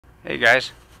Hey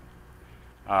guys,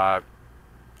 uh,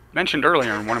 mentioned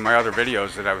earlier in one of my other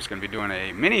videos that I was going to be doing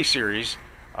a mini series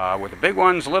with the big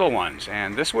ones, little ones,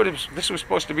 and this was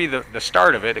supposed to be the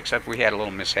start of it, except we had a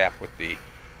little mishap with the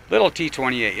little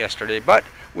T-28 yesterday. But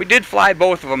we did fly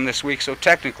both of them this week, so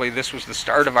technically this was the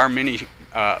start of our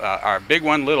our big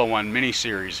one, little one mini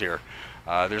series here.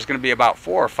 There's going to be about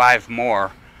 4 or 5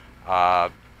 more uh,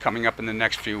 coming up in the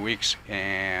next few weeks,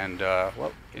 and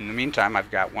well, in the meantime,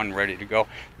 I've got one ready to go.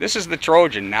 This is the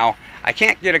Trojan. Now, I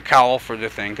can't get a cowl for the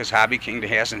thing because Hobby King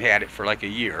hasn't had it for like a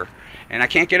year, and I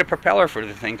can't get a propeller for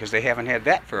the thing because they haven't had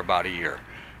that for about a year.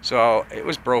 So it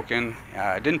was broken.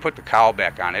 I didn't put the cowl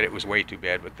back on it. It was way too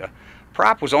bad, but the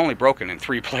prop was only broken in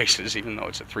 3 places, even though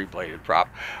it's a 3-bladed prop.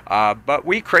 But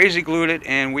we crazy glued it,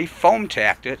 and we foam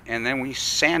tacked it, and then we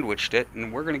sandwiched it,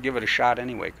 and we're going to give it a shot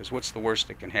anyway, because what's the worst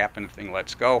that can happen? The thing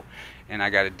lets go, and I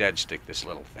got to dead stick this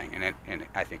little thing, and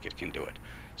I think it can do it.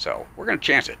 So we're going to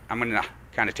chance it. I'm going to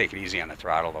kind of take it easy on the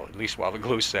throttle, though, at least while the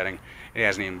glue's setting. It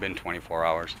hasn't even been 24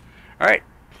 hours. All right,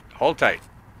 hold tight.